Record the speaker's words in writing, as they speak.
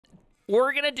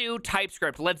We're going to do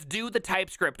TypeScript. Let's do the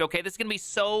TypeScript, okay? This is going to be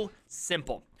so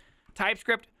simple.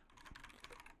 TypeScript,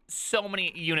 so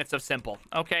many units of simple,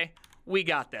 okay? We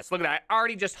got this. Look at that. I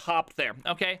already just hopped there,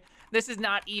 okay? This is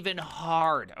not even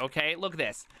hard, okay? Look at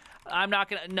this. I'm not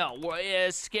going to, no.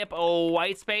 Skip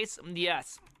white space.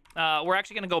 Yes. We're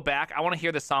actually going to go back. I want to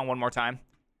hear this song one more time.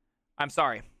 I'm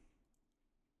sorry.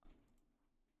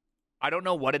 I don't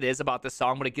know what it is about this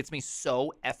song, but it gets me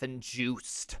so effing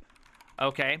juiced.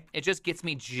 Okay? It just gets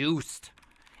me juiced.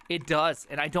 It does,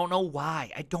 and I don't know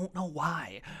why. I don't know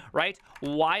why, right?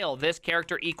 While this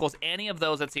character equals any of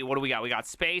those, let's see, what do we got? We got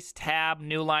space, tab,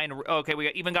 new line. Okay, we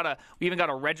even got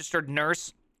a registered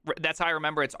nurse. That's how I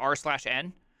remember it's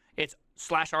r/n. It's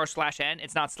 /r/n.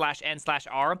 It's not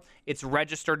 /n/r. It's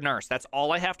registered nurse. That's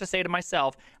all I have to say to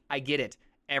myself. I get it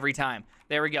every time.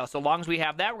 There we go. So long as we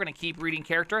have that, we're going to keep reading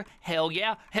character. Hell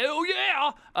yeah. Hell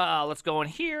yeah. Let's go in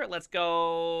here. Let's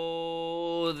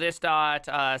go this dot,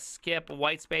 skip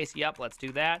white space. Yep, let's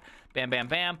do that. Bam, bam,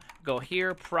 bam. Go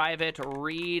here, private,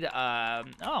 read.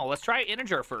 Oh, let's try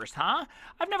integer first, huh?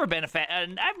 I've never been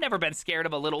scared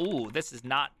of a little, ooh, this is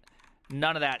not,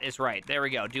 none of that is right. There we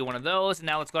go. Do one of those. And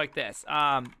now let's go like this.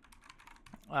 Oh,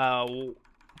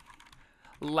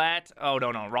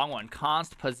 no, wrong one.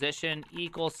 Const position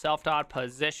equals self dot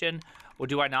position. Well,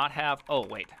 do I not have, oh,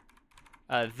 wait.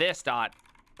 This dot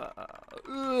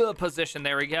position,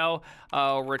 there we go.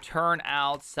 Return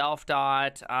out self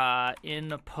dot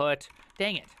input.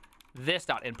 Dang it. This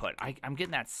dot input. I'm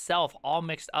getting that self all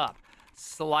mixed up.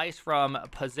 Slice from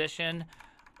position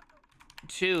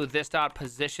to this dot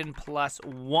position plus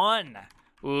 1.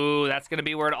 Ooh, that's going to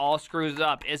be where it all screws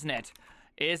up, isn't it?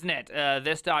 Isn't it?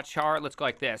 This dot char, let's go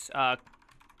like this.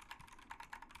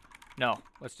 No,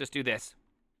 let's just do this.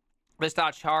 This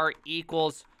dot char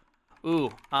equals, ooh,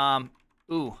 man,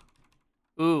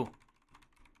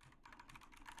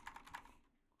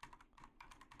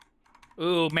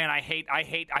 I hate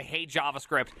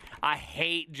JavaScript. I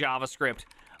hate JavaScript.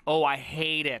 Oh, I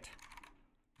hate it.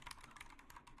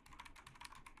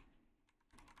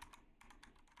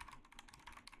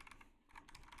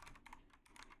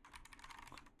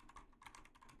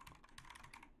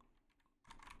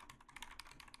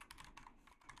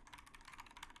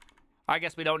 I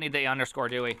guess we don't need the underscore,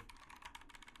 do we?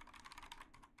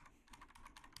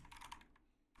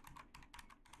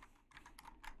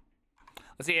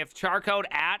 Let's see, if char code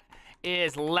at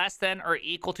is less than or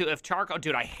equal to, if char code,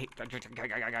 dude, I hate,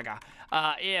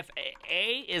 if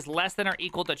A is less than or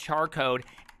equal to char code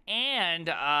and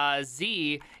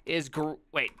Z is,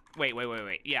 wait,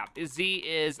 yeah, Z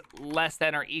is less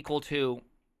than or equal to,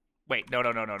 wait, no.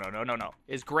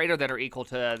 Is greater than or equal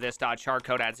to this dot char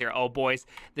code at 0. Oh, boys,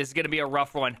 this is going to be a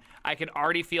rough one. I can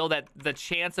already feel that the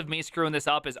chance of me screwing this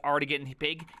up is already getting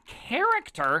big.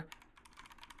 Character?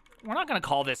 We're not going to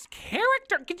call this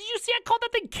character. Did you see I called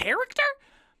that thing character?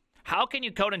 How can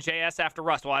you code in JS after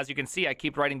Rust? Well, as you can see, I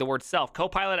keep writing the word self.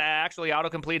 Copilot actually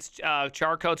autocompletes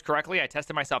char codes correctly. I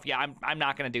tested myself. Yeah, I'm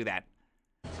not going to do that.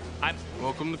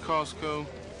 Welcome to Costco.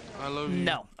 I love you.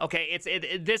 No. Okay,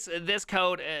 this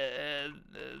code,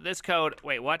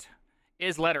 wait, what?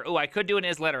 Is letter. Oh, I could do an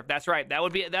is letter. That's right.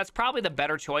 That's probably the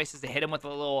better choice, is to hit him with a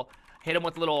little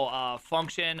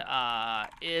function,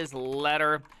 is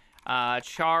letter,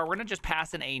 char. We're gonna just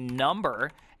pass in a number,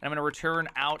 and I'm gonna return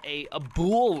out a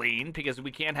boolean, because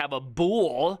we can't have a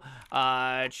bool.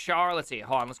 Char, let's see,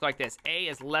 hold on, let's go like this. A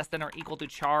is less than or equal to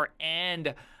char,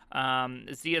 and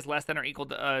Z is less than or equal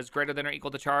to, is greater than or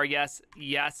equal to char, yes,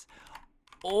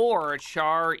 or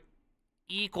char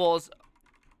equals,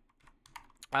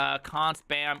 const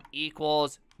bam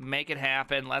equals, make it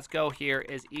happen, let's go here,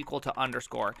 is equal to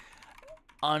underscore.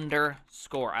 I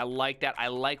like that. I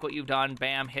like what you've done.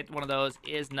 Bam, hit one of those,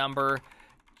 is number,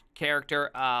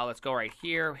 character, let's go right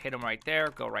here, hit them right there,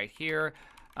 go right here,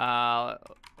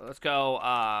 let's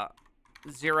go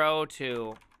 0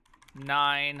 to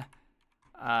 9,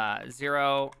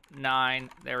 0, 9,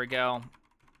 there we go.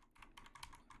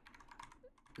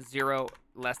 0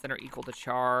 less than or equal to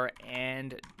char,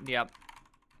 and yep.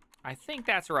 I think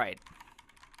that's right.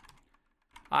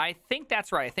 I think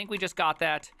we just got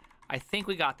that. I think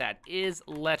we got that. Is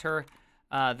letter,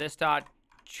 this dot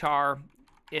char.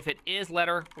 If it is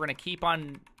letter, we're gonna keep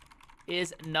on,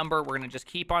 is number, we're gonna just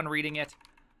keep on reading it.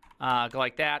 Go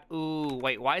like that. Ooh,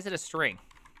 wait, why is it a string?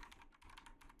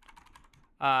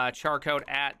 Char code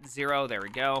at 0, there we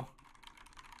go.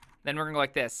 Then we're gonna go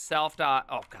like this, self dot,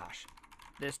 oh gosh.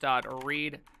 This dot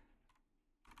read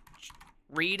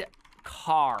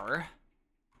car.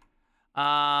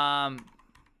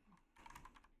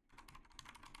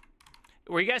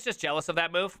 Were you guys just jealous of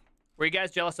that move? Were you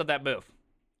guys jealous of that move?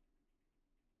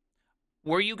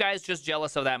 Were you guys just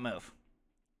jealous of that move?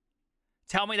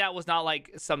 Tell me that was not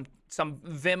like some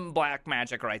Vim black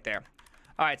magic right there.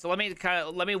 All right, so let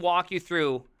me walk you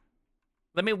through.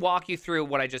 Let me walk you through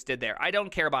what I just did there. I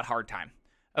don't care about hard time.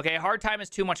 Okay, hard time is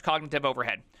too much cognitive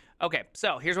overhead. Okay,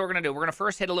 so here's what we're gonna do. We're gonna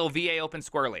first hit a little VA open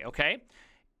squirrely, okay?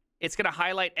 It's gonna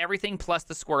highlight everything plus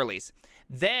the squirrelies.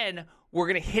 Then we're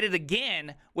gonna hit it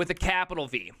again with a capital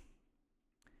V.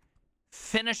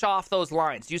 Finish off those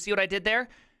lines. Do you see what I did there?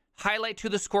 Highlight to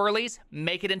the squirrelies,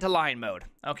 make it into line mode.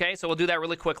 Okay, so we'll do that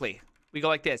really quickly. We go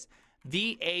like this.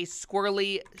 VA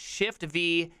squirrely, Shift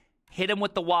V, hit him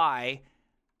with the Y,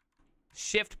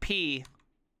 Shift P,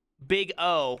 big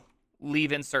O,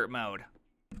 leave insert mode.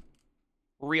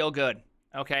 Real good.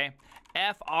 Okay.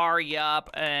 FR, yup,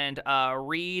 and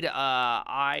read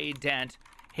ident.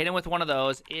 Hit him with one of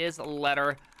those. Is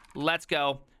letter. Let's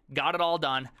go. Got it all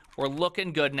done. We're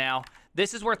looking good now.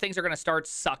 This is where things are going to start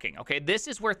sucking, okay? This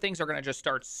is where things are going to just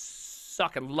start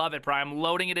sucking. Love it, Brian. I'm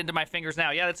loading it into my fingers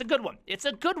now. Yeah, that's a good one. It's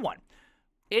a good one.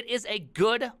 It is a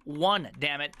good one,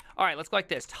 damn it. All right, let's go like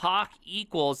this. Talk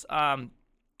equals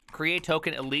create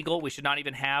token illegal. We should not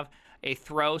even have a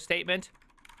throw statement.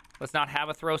 Let's not have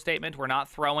a throw statement. We're not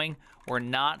throwing. We're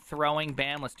not throwing.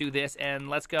 Bam, let's do this. And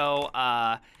let's go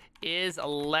is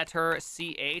letter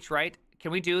CH, right?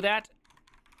 Can we do that?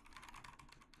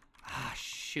 Ah,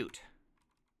 shoot.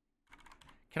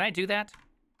 Can I do that?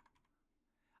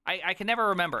 I can never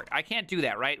remember. I can't do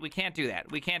that, right? We can't do that.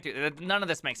 We can't do that. None of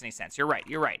this makes any sense. You're right.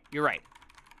 You're right. You're right.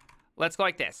 Let's go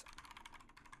like this.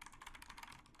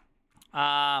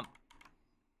 Let's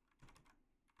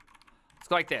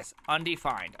go like this.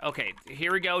 Undefined. Okay,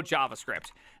 here we go.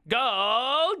 JavaScript.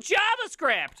 Go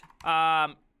JavaScript.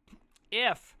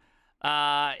 If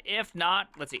not,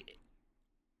 let's see.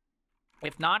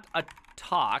 If not a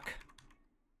talk.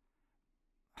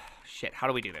 Shit, how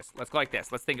do we do this? Let's go like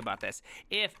this. Let's think about this.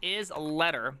 If is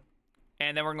letter,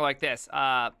 and then we're gonna go like this.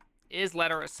 Is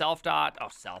letter self dot,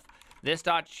 self. This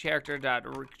dot character dot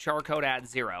char code at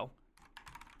 0.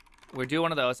 We're doing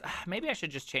one of those. Maybe I should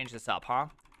just change this up, huh?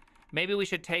 Maybe we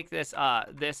should take this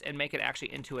this and make it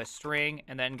actually into a string,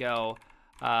 and then go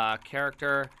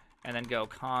character, and then go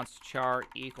const char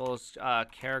equals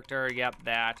character. Yep,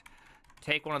 that.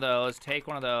 Take one of those,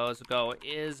 go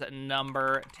is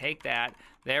number, take that,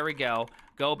 there we go,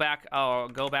 go back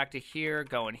to here,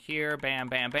 go in here, bam,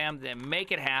 bam, bam, then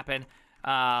make it happen.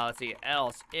 Let's see,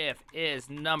 else, if, is,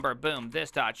 number, boom,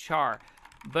 this dot char,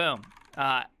 boom,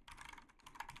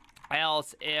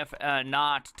 else, if,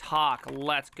 not, talk,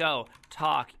 let's go,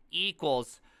 talk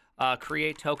equals,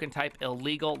 create token type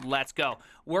illegal, let's go.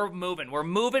 We're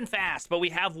moving fast, but we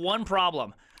have one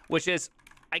problem, which is,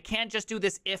 I can't just do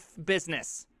this if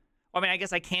business. I mean, I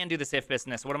guess I can do this if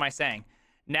business. What am I saying?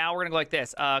 Now we're gonna go like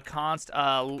this. Const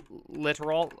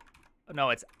literal. No,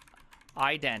 it's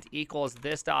ident equals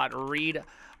this dot read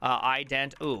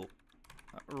ident. Ooh,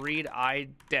 read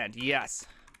ident. Yes.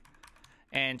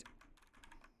 And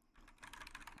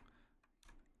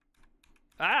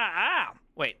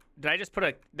wait, did I just put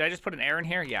an error in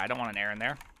here? Yeah, I don't want an error in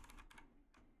there.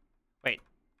 Wait,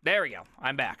 there we go.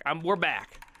 I'm back. We're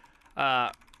back.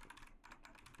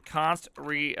 Const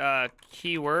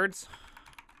keywords.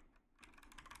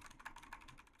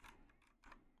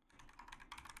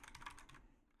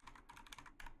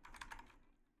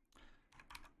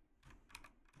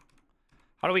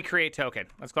 How do we create token?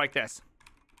 Let's go like this.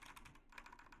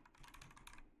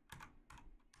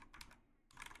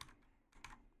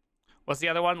 What's the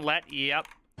other one? Yep.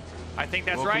 I think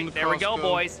that's right. There we go,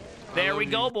 boys. There we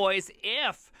go, boys.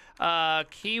 If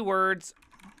keywords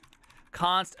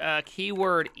const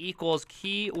keyword equals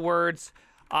keywords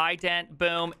ident,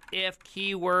 boom. If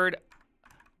keyword,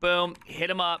 boom, hit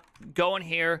them up. Go in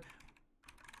here.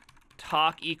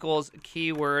 Talk equals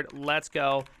keyword. Let's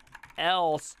go.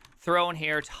 Else, throw in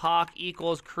here. Talk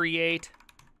equals create.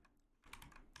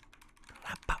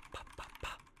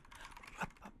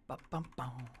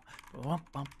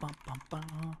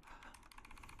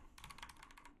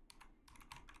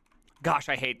 Gosh,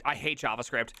 I hate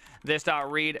JavaScript. This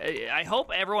dot read. I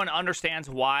hope everyone understands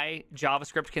why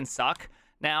JavaScript can suck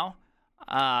now.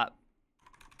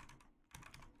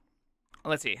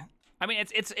 Let's see. I mean,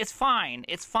 it's fine.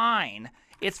 It's fine.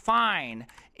 It's fine.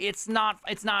 It's not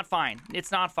fine.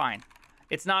 It's not fine.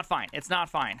 It's not fine. It's not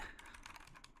fine.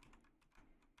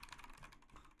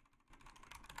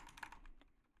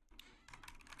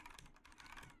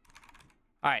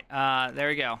 All right. There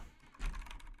we go.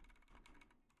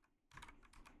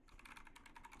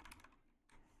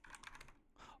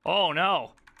 Oh,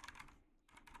 no.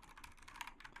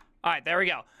 All right, there we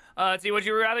go. Let's see, would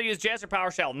you rather use JS or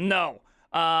PowerShell? No.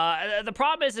 The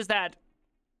problem is that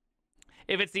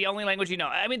if it's the only language you know.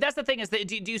 I mean, that's the thing is that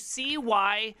do you see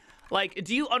why, like,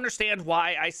 do you understand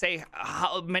why I say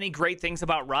how many great things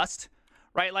about Rust,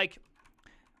 right? Like,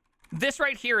 this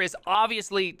right here is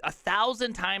obviously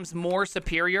 1,000 times more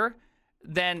superior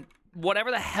than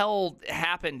whatever the hell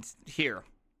happened here,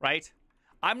 right?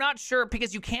 I'm not sure,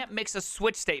 because you can't mix a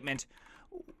switch statement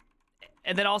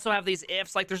and then also have these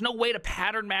ifs. Like, there's no way to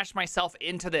pattern match myself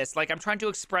into this. Like, I'm trying to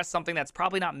express something that's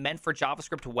probably not meant for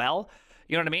JavaScript well.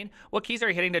 You know what I mean? What keys are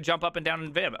you hitting to jump up and down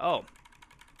in Vim? Oh,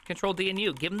 Control D and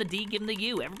U. Give him the D, give him the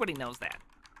U. Everybody knows that.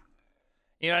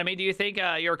 You know what I mean? Do you think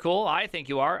you're cool? I think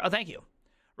you are. Oh, thank you.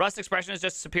 Rust expression is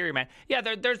just superior, man. Yeah,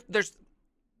 there's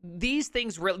these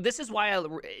things. This is why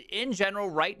in general,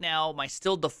 right now, my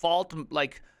still default,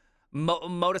 like,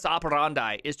 modus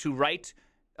operandi is to write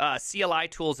CLI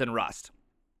tools in Rust.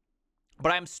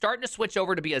 But I'm starting to switch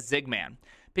over to be a Zig man,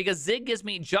 because Zig gives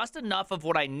me just enough of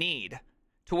what I need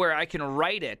to where I can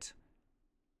write it,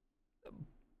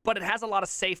 but it has a lot of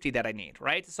safety that I need,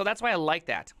 right? So that's why I like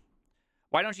that.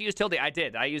 Why don't you use tilde?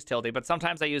 I use tilde, but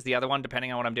sometimes I use the other one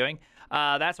depending on what I'm doing.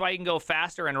 That's why you can go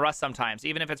faster in Rust sometimes,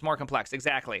 even if it's more complex.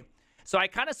 Exactly. So I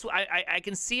kind of, I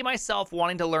can see myself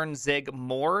wanting to learn Zig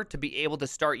more to be able to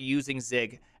start using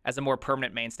Zig as a more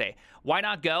permanent mainstay. Why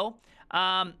not Go?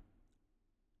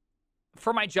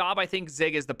 For my job, I think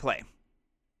Zig is the play.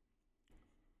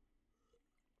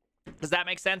 Does that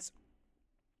make sense?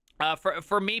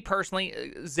 For me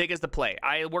personally, Zig is the play.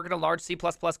 I work in a large C++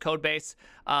 code base.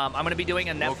 I'm going to be doing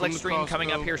a Netflix stream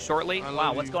coming up here shortly.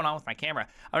 Wow, what's going on with my camera?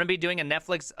 I'm going to be doing a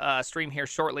Netflix stream here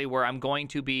shortly where I'm going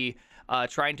to be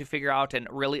trying to figure out and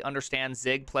really understand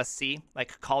Zig plus C,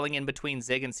 like calling in between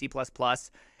Zig and C++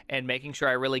 and making sure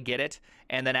I really get it.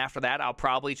 And then after that, I'll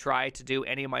probably try to do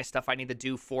any of my stuff I need to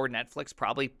do for Netflix.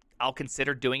 Probably I'll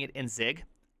consider doing it in Zig.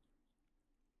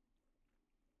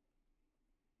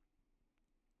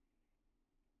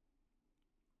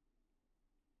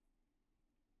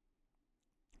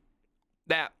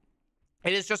 That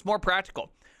it is just more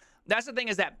practical. That's the thing,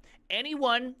 is that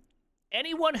anyone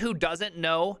who doesn't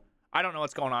know, I don't know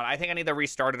what's going on. I think I need to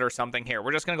restart it or something here.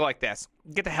 We're just going to go like this.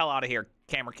 Get the hell out of here,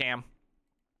 camera cam.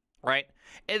 Right?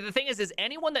 And the thing is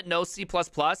anyone that knows C++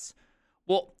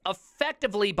 will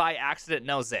effectively by accident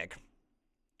know Zig.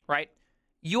 Right?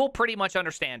 You'll pretty much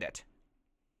understand it.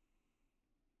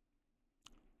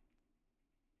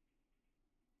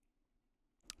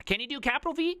 Can you do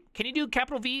capital V? Can you do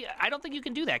capital V? I don't think you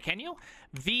can do that, can you?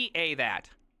 VA that.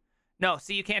 No,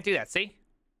 see, you can't do that, see?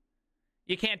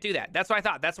 You can't do that. That's what I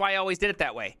thought. That's why I always did it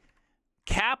that way.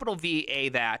 Capital VA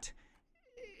that,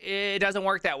 it doesn't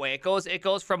work that way. It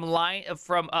goes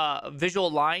from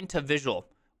visual line to visual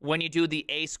when you do the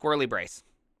A squirrely brace.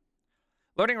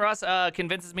 Learning Rust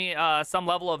convinces me some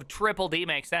level of triple D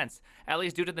makes sense, at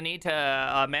least due to the need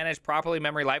to manage properly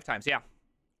memory lifetimes. Yeah.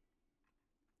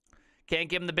 Can't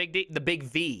give him the big D, the big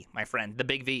V, my friend, the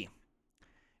big V.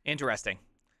 Interesting.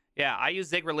 Yeah, I use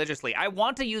Zig religiously. I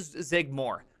want to use Zig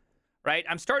more, right?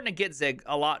 I'm starting to get Zig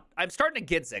a lot. I'm starting to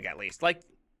get Zig at least. Like,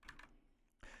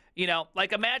 you know,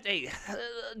 like imagine, hey,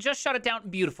 just shut it down.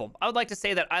 Beautiful. I would like to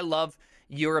say that I love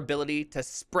your ability to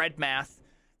spread math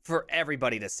for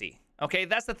everybody to see. Okay,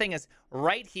 that's the thing is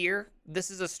right here,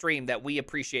 this is a stream that we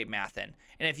appreciate math in.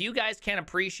 And if you guys can't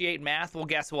appreciate math, well,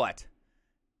 guess what?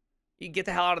 You get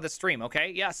the hell out of the stream,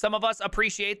 okay? Yeah, some of us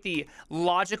appreciate the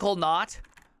logical knot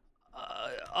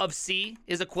of C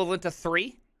is equivalent to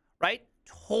 3, right?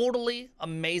 Totally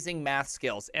amazing math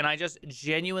skills. And I just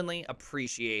genuinely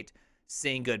appreciate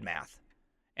seeing good math.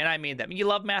 And I mean that. You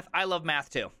love math? I love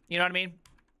math too. You know what I mean?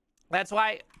 That's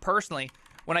why, personally,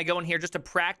 when I go in here just to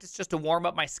practice, just to warm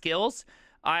up my skills,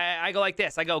 I go like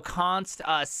this. I go const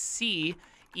C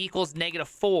equals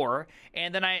 -4,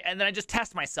 and then I just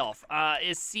test myself.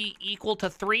 Is C equal to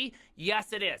 3?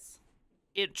 Yes, it is.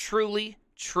 It truly,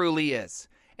 truly is.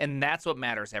 And that's what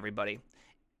matters, everybody.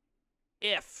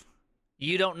 If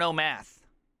you don't know math,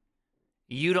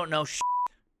 you don't know shit,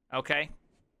 okay?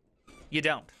 You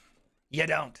don't. You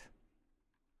don't.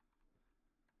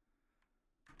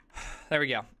 There we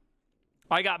go.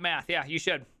 I got math. Yeah, you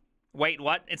should. Wait,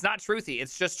 what? It's not truthy.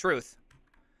 It's just truth.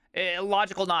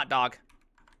 Logical knot, dog.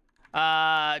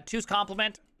 Two's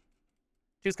complement.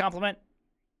 Two's complement.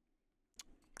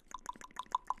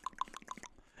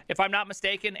 If I'm not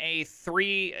mistaken, a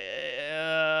 3...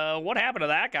 what happened to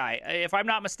that guy? If I'm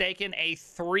not mistaken, a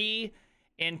 3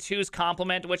 in 2's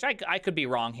complement, which I could be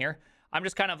wrong here. I'm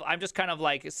just kind of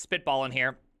like spitballing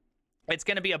here. It's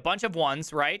going to be a bunch of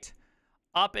 1s, right?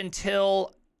 Up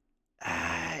until...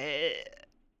 let's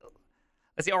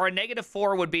see, or a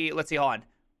 -4 would be... Let's see, hold on.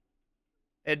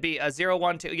 It'd be a 0,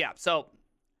 1, 2. Yeah, so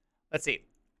let's see.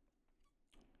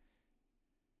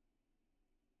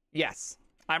 Yes,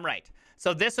 I'm right.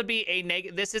 So this would be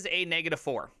this is a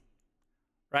 -4,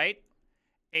 right?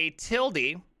 A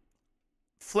tilde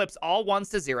flips all ones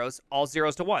to zeros, all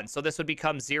zeros to ones. So this would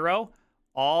become 0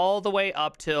 all the way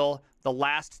up till the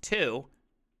last 2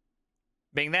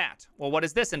 being that. Well, what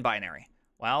is this in binary?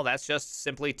 Well, that's just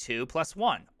simply 2 plus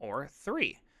 1, or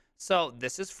 3. So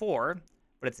this is 4,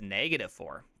 but it's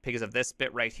 -4 because of this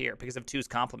bit right here, because of 2's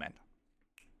complement.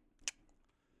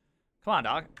 Come on,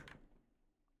 dog.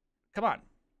 Come on.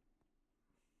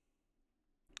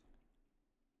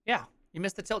 Yeah, you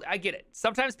missed the tilde. I get it.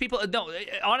 Sometimes people, no,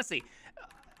 honestly,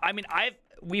 I mean,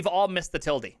 we've all missed the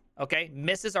tilde, okay?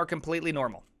 Misses are completely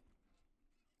normal.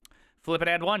 Flip and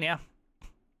add 1, yeah.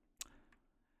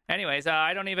 Anyways,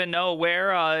 I don't even know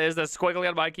where is the squiggly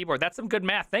on my keyboard. That's some good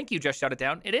math. Thank you, Just Shut It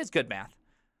Down. It is good math.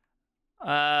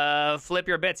 Flip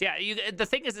your bits. Yeah, the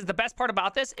thing is the best part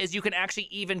about this is you can actually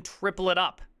even triple it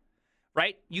up,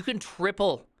 right? You can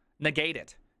triple negate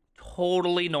it.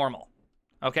 Totally normal,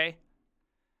 okay?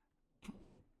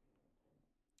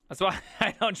 That's why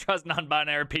I don't trust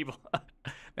non-binary people.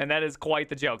 And that is quite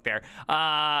the joke there.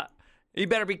 You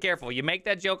better be careful. You make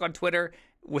that joke on Twitter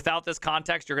without this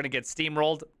context, you're going to get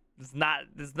steamrolled. It's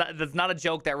not a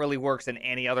joke that really works in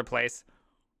any other place.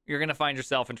 You're going to find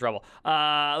yourself in trouble.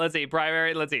 Let's see.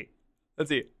 Primary. Let's see.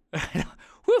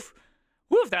 Woof.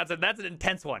 Woof. That's an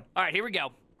intense one. All right, here we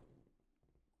go.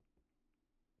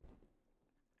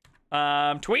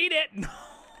 Tweet it.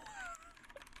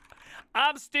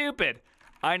 I'm stupid.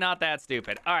 I'm not that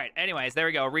stupid. All right, anyways, there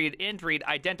we go. Read int, read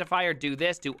identifier, do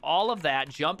this, do all of that.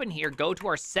 Jump in here, go to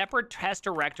our separate test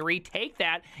directory, take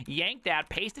that, yank that,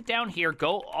 paste it down here,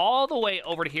 go all the way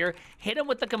over to here, hit them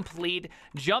with the complete,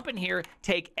 jump in here,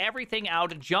 take everything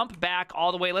out, jump back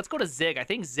all the way. Let's go to Zig. I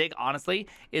think Zig, honestly,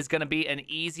 is going to be an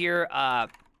easier, I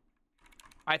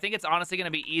think it's honestly going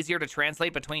to be easier to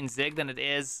translate between Zig than it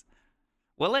is,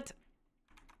 will it?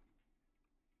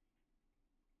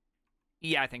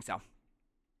 Yeah, I think so.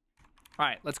 All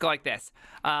right, let's go like this.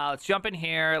 Let's jump in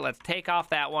here. Let's take off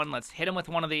that one. Let's hit him with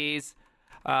one of these.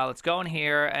 Let's go in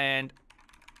here and...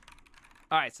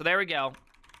 All right, so there we go.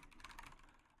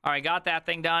 All right, got that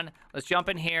thing done. Let's jump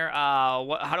in here.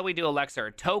 How do we do a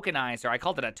Lexer? Tokenizer. I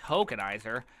called it a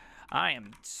tokenizer. I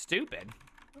am stupid.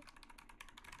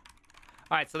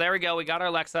 All right, so there we go. We got our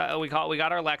Lexa. We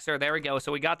got our Lexer. There we go.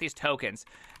 So we got these tokens.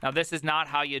 Now this is not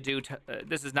how you do.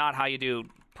 This is not how you do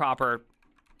proper.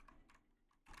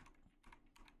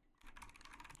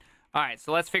 All right,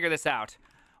 so let's figure this out.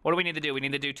 What do we need to do? We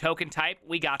need to do token type.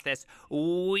 We got this.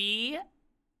 We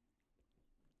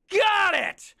got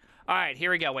it! All right,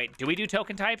 here we go. Wait, do we do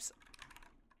token types?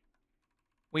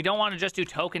 We don't want to just do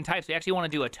token types. We actually want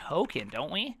to do a token,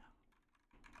 don't we?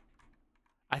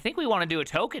 I think we want to do a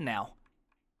token now.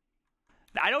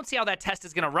 I don't see how that test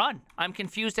is going to run. I'm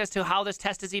confused as to how this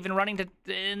test is even running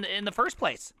in the first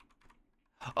place.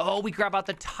 Oh, we grab out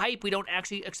the type. We don't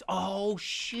actually... Oh,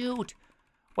 shoot.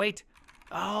 Wait.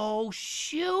 Oh,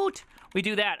 shoot. We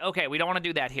do that. Okay, we don't want to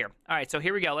do that here. All right, so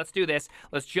here we go. Let's do this.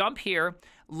 Let's jump here.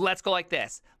 Let's go like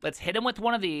this. Let's hit him with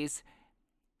one of these.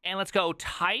 And let's go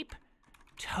type,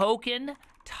 token,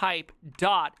 type,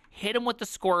 dot. Hit him with the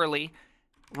squirrely.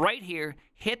 Right here.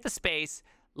 Hit the space.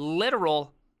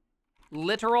 Literal.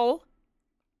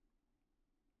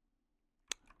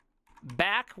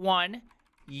 Back one.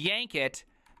 Yank it.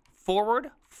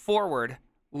 Forward.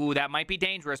 Ooh, that might be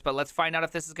dangerous, but let's find out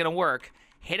if this is going to work.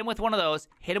 Hit him with one of those.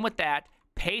 Hit him with that.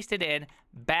 Paste it in.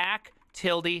 Back,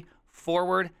 tilde,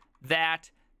 forward,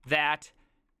 that,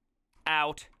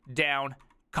 out, down.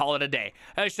 Call it a day.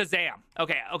 Shazam.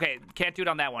 Okay. Can't do it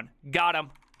on that one. Got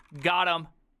him.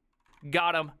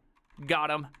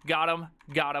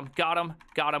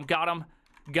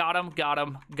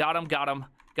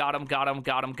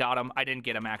 I didn't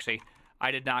get him, actually.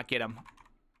 I did not get him.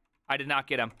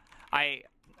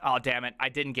 Oh, damn it. I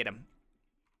didn't get him.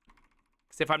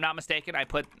 Because if I'm not mistaken, I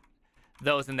put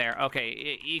those in there.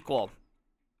 Okay, equal.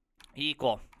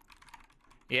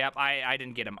 Yep, I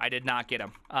didn't get him. I did not get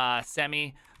him.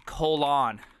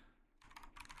 Semicolon.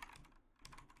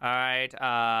 All right,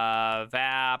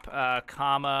 vap,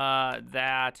 comma,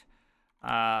 that,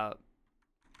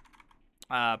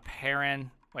 parent,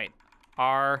 wait,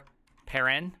 r,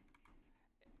 parent.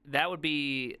 That would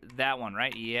be that one,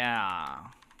 right? Yeah.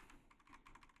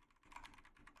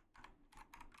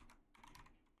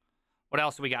 What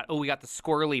else do we got? Oh, we got the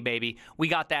squirrely, baby. We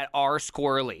got that R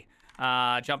squirrely.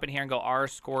 Jump in here and go R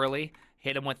squirrely.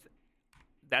 Hit him with...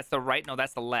 That's the right? No,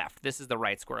 that's the left. This is the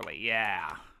right squirrely. Yeah.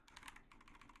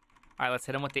 All right, let's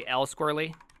hit him with the L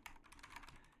squirrely.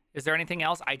 Is there anything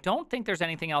else? I don't think there's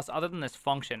anything else other than this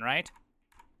function, right?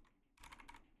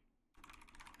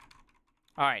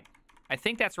 All right. I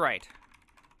think that's right.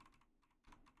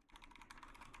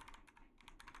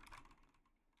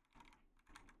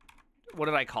 What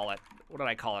did I call it? What did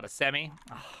I call it? A semi?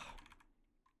 Ugh.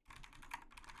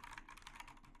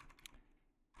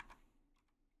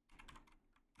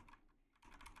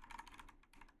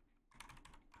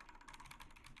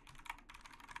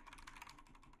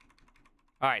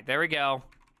 All right, there we go.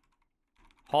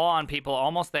 Hold on, people.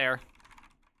 Almost there.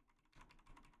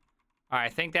 All right,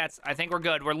 I think we're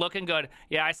good. We're looking good.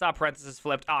 Yeah, I saw parentheses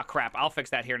flipped. Oh, crap. I'll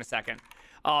fix that here in a second.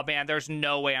 Oh, man, there's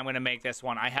no way I'm going to make this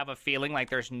one. I have a feeling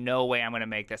like there's no way I'm going to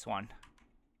make this one.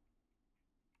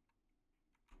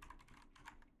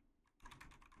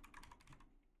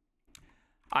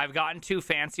 I've gotten too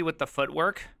fancy with the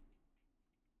footwork.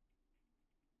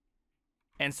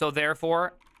 And so,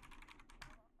 therefore,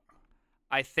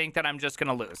 I think that I'm just going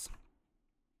to lose.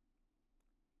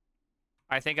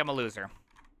 I think I'm a loser.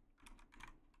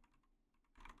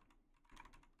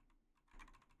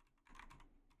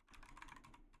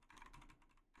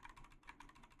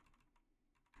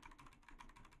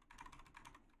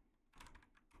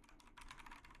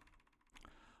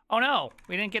 Oh, no.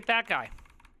 We didn't get that guy.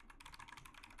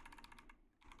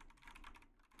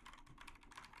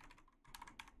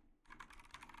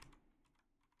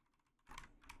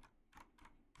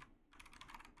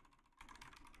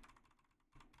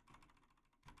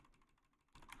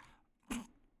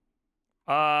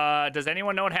 Does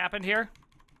anyone know what happened here?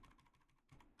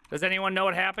 Does anyone know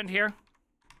what happened here?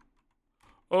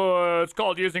 It's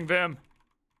called using Vim.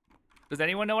 Does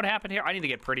anyone know what happened here? I need to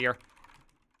get prettier.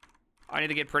 I need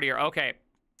to get prettier. Okay.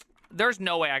 There's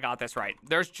no way I got this right.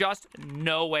 There's just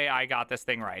no way I got this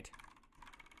thing right.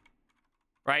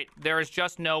 Right? There is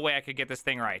just no way I could get this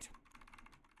thing right.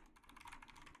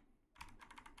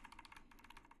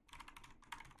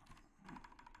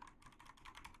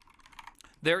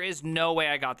 There is no way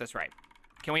I got this right.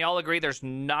 Can we all agree there's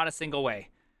not a single way?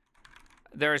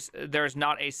 There's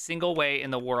not a single way in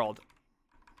the world.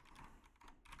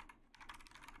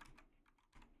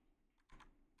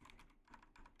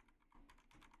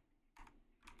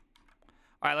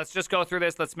 All right, let's just go through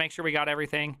this. Let's make sure we got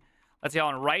everything. Let's yell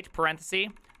on right parenthesis.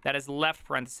 That is left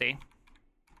parenthesis.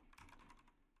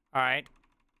 All right.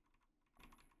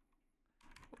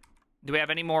 Do we have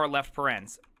any more left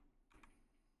parens?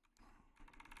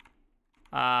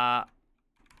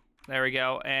 There we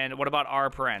go. And what about R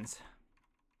parens?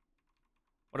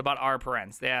 What about R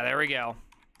parens? Yeah, there we go.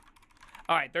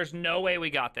 All right, there's no way we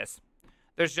got this.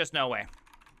 There's just no way.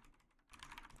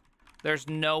 There's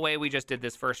no way we just did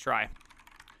this first try.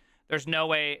 There's no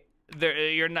way.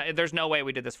 There's no way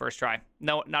we did this first try.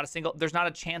 No, not a single. There's not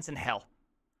a chance in hell.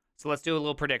 So let's do a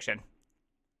little prediction.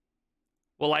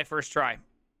 Will I first try?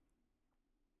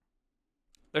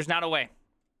 There's not a way.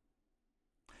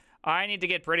 I need to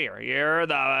get prettier.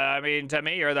 To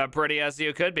me, you're the prettiest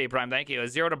you could be, Prime. Thank you.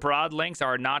 0 to broad links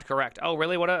are not correct. Oh,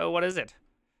 really? What is it?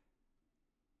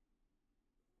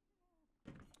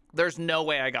 There's no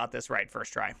way I got this right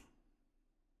first try.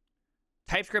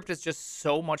 TypeScript is just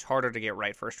so much harder to get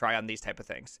right first try on these type of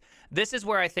things. This is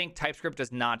where I think TypeScript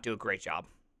does not do a great job.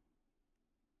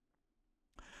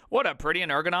 What a pretty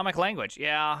and ergonomic language.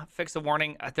 Yeah, fix a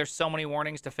warning. There's so many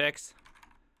warnings to fix.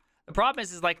 The problem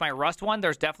is like my Rust one,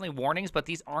 there's definitely warnings, but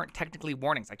these aren't technically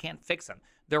warnings. I can't fix them.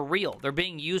 They're real. They're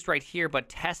being used right here, but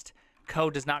test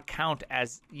code does not count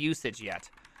as usage yet.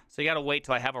 So you got to wait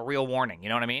till I have a real warning. You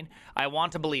know what I mean? I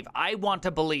want to believe.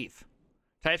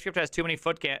 TypeScript has too many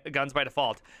foot guns by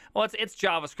default. Well, it's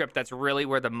JavaScript that's really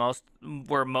where most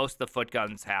of the foot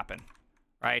guns happen,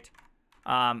 right?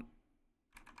 I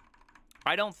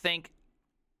don't think.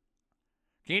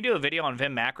 Can you do a video on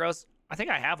Vim macros? I think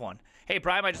I have one. Hey,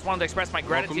 Prime, I just wanted to express my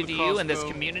gratitude to you and this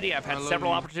community. I've had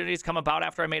several opportunities come about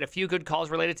after I made a few good calls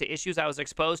related to issues I was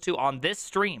exposed to on this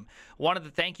stream. Wanted to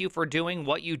thank you for doing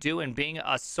what you do and being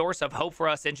a source of hope for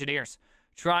us engineers.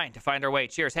 Trying to find our way.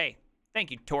 Cheers. Hey,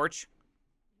 thank you, Torch.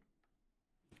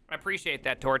 I appreciate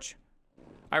that, Torch.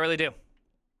 I really do.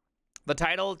 The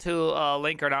title to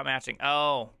link are not matching.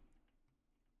 Oh.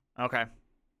 Okay.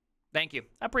 Thank you.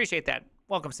 I appreciate that.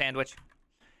 Welcome, Sandwich.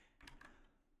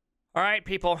 All right,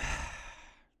 people.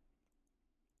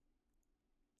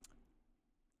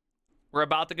 We're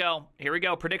about to go. Here we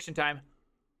go. Prediction time.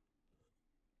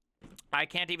 I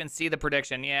can't even see the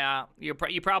prediction. Yeah, you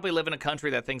probably live in a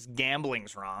country that thinks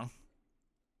gambling's wrong.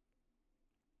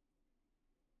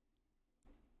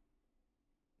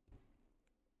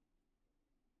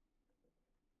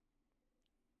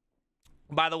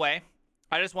 By the way,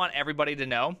 I just want everybody to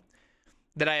know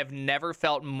that I have never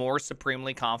felt more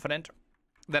supremely confident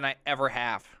than I ever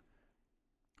have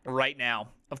right now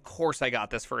Of course I got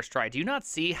this first try. Do you not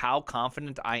see how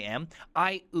confident I am?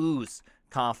 I ooze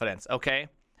confidence, okay?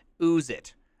 Ooze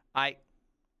it.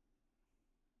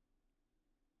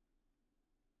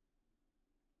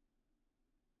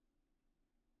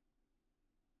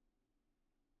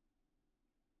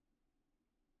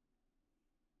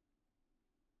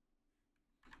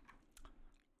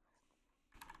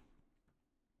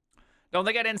 Don't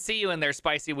think I didn't see you in there,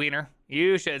 Spicy Wiener.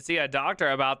 You should see a doctor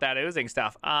about that oozing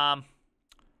stuff.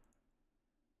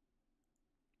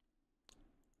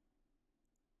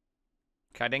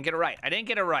 Okay, I didn't get it right. I didn't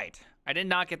get it right. I did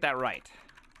not get that right.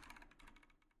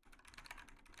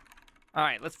 All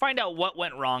right, let's find out what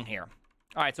went wrong here.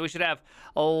 All right, so we should have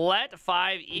let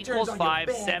 5 equals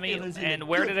 5 semi, and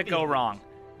where did it go wrong?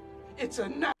 It's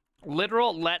a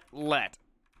Literal let.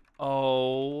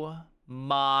 Oh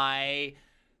my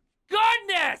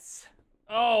goodness!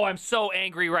 Oh, I'm so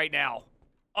angry right now.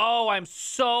 Oh, I'm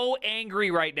so angry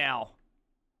right now.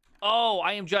 Oh,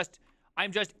 I'm just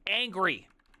angry.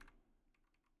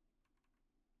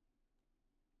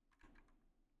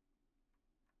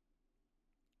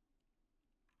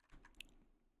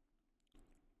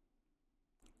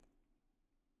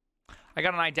 I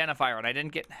got an identifier and I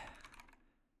didn't get...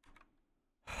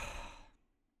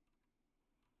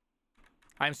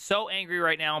 I'm so angry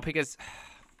right now because...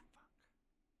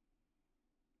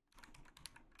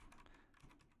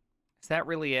 Is that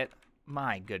really it?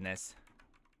 My goodness.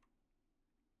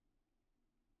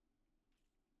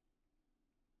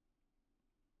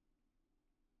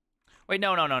 Wait,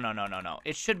 no.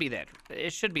 It should be that.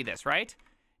 It should be this, right?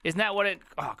 Isn't that what it...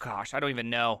 Oh, gosh, I don't even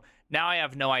know. Now I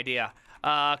have no idea.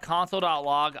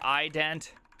 Console.log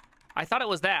ident. I thought it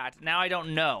was that. Now I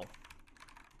don't know.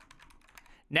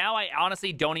 Now I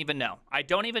honestly don't even know. I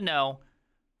don't even know.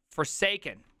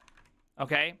 Forsaken.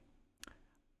 Okay?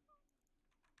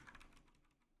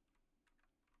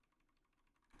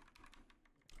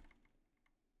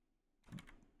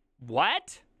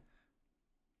 What?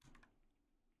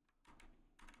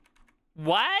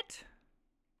 What?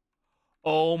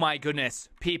 Oh my goodness.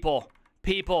 People,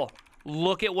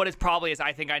 look at what it probably is.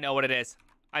 I think I know what it is.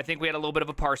 I think we had a little bit of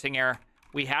a parsing error.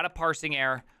 We had a parsing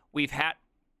error. We've had...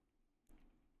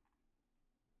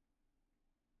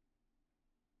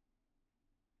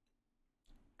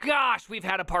 Gosh, we've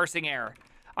had a parsing error.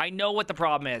 I know what the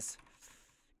problem is.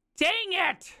 Dang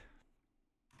it!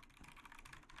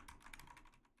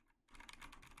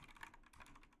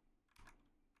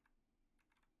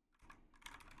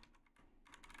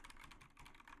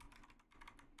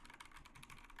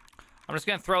 I'm just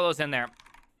going to throw those in there.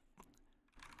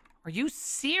 Are you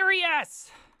serious?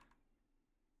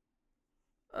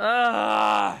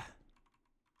 Ugh.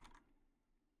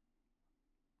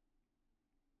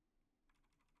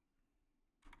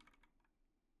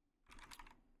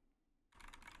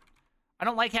 I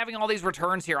don't like having all these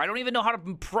returns here. I don't even know how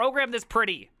to program this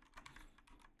pretty.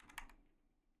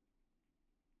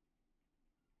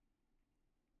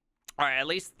 All right, at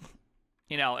least,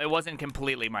 you know, it wasn't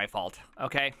completely my fault,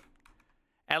 okay?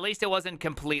 At least it wasn't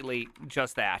completely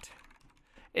just that.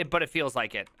 But it feels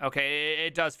like it, okay?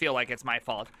 It does feel like it's my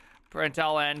fault.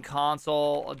 Println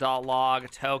console.log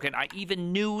token. I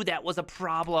even knew that was a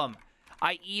problem.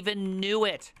 I even knew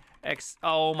it.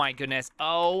 Oh my goodness.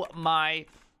 Oh my...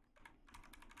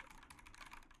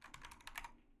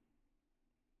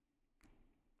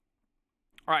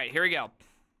 All right, here we go.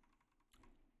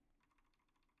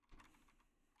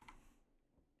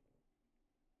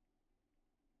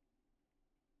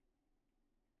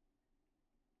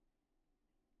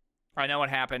 I know what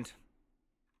happened.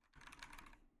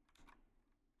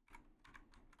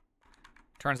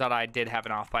 Turns out I did have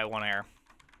an off by 1 error.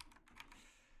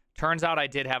 Turns out I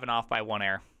did have an off by 1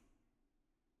 error.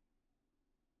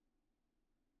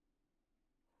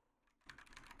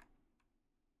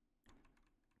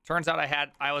 Turns out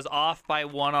I was off by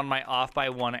 1 on my off by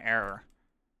 1 error.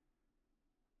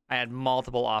 I had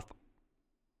multiple off.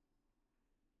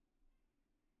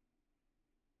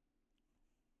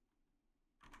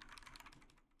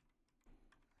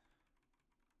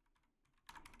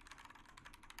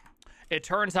 It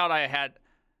turns out I had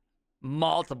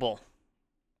multiple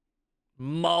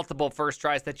first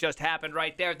tries that just happened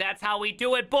right there. That's how we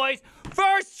do it, boys.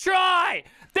 First try.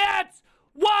 That's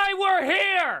why we're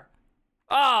here.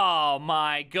 Oh,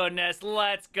 my goodness.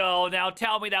 Let's go. Now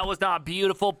tell me that was not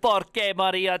beautiful. Porque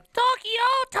Maria.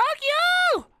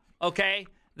 Tokyo. Okay,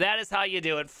 that is how you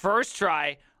do it. First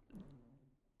try.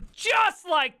 Just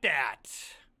like that.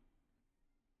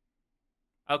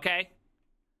 Okay?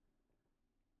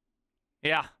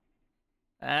 Yeah.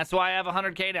 That's why I have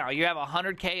 100K now. You have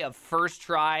 100K of first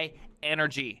try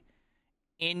energy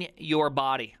in your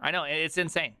body. I know, it's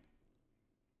insane.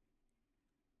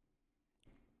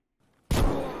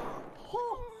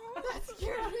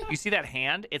 You see that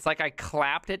hand? It's like I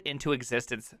clapped it into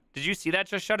existence. Did you see that?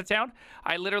 Just shut it down.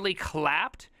 I literally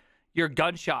clapped your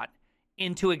gunshot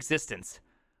into existence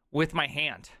with my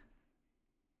hand.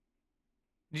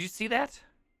 Did you see that?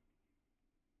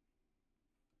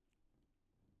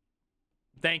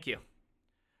 Thank you.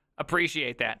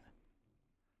 Appreciate that.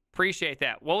 Appreciate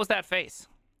that. What was that face?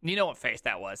 You know what face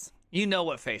that was. You know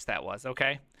what face that was,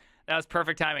 okay? That was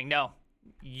perfect timing. No,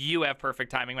 you have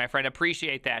perfect timing, my friend.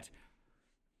 Appreciate that.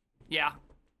 Yeah.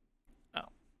 Oh.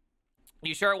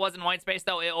 You sure it wasn't white space,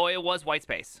 though? It was white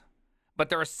space. But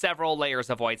there are several layers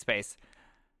of white space.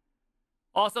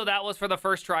 Also, that was for the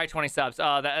first try 20 subs.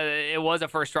 It was a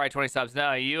first try 20 subs.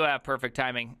 No, you have perfect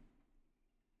timing.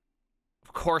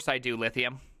 Of course I do,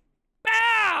 Lithium.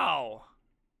 Bow!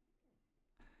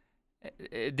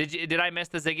 Did I miss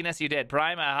the zigginess? You did.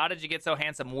 Prime, how did you get so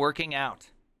handsome? Working out.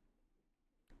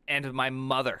 And my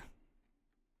mother.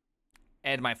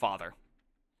 And my father.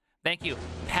 Thank you,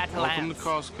 Pat Welcome Lance. to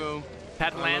Costco.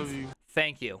 Pat I Lance, love you.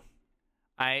 thank you.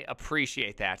 I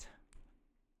appreciate that.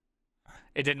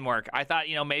 It didn't work. I thought,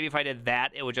 maybe if I did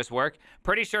that, it would just work.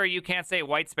 Pretty sure you can't say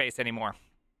white space anymore.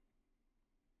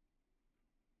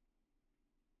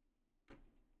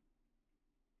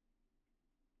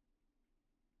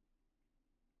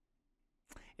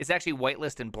 It's actually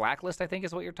whitelist and blacklist, I think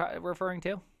is what you're referring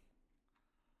to.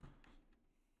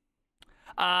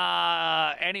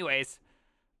 Anyways.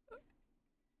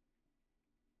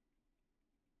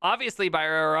 Obviously by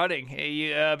running,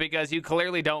 because you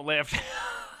clearly don't lift.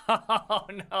 Oh,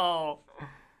 no.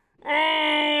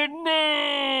 Oh,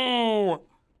 no.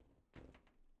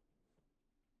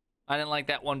 I didn't like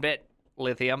that one bit,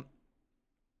 Lithium.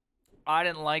 I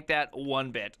didn't like that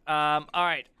one bit. All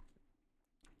right.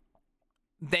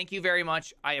 Thank you very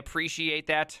much. I appreciate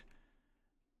that.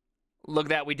 Look at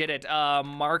that. We did it.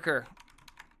 Marker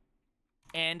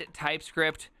and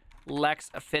TypeScript. Lex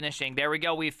finishing. There we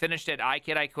go. We finished it. I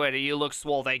kid, I quit. You look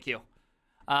swole. Thank you.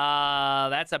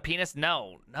 That's a penis.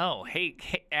 No. Hey,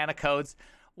 Anna Codes.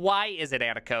 Why is it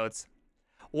Anna Codes?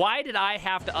 Why did I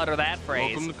have to utter that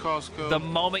phrase Welcome to Costco. the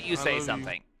moment you say love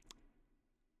something?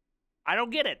 I don't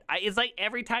get it. It's like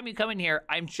every time you come in here,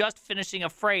 I'm just finishing a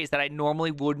phrase that I normally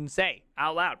wouldn't say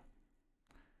out loud.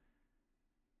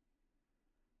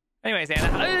 Anyways, Anna,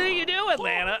 how are you doing,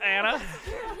 Anna?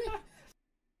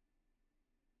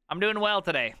 I'm doing well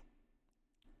today.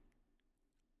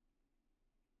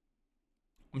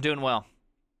 I'm doing well.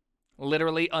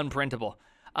 Literally unprintable.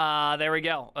 There we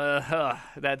go.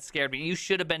 That scared me. You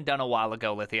should have been done a while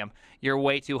ago, Lithium. You're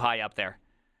way too high up there.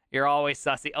 You're always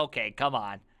sussy. Okay, come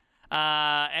on.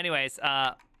 Anyways,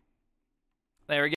 there we go.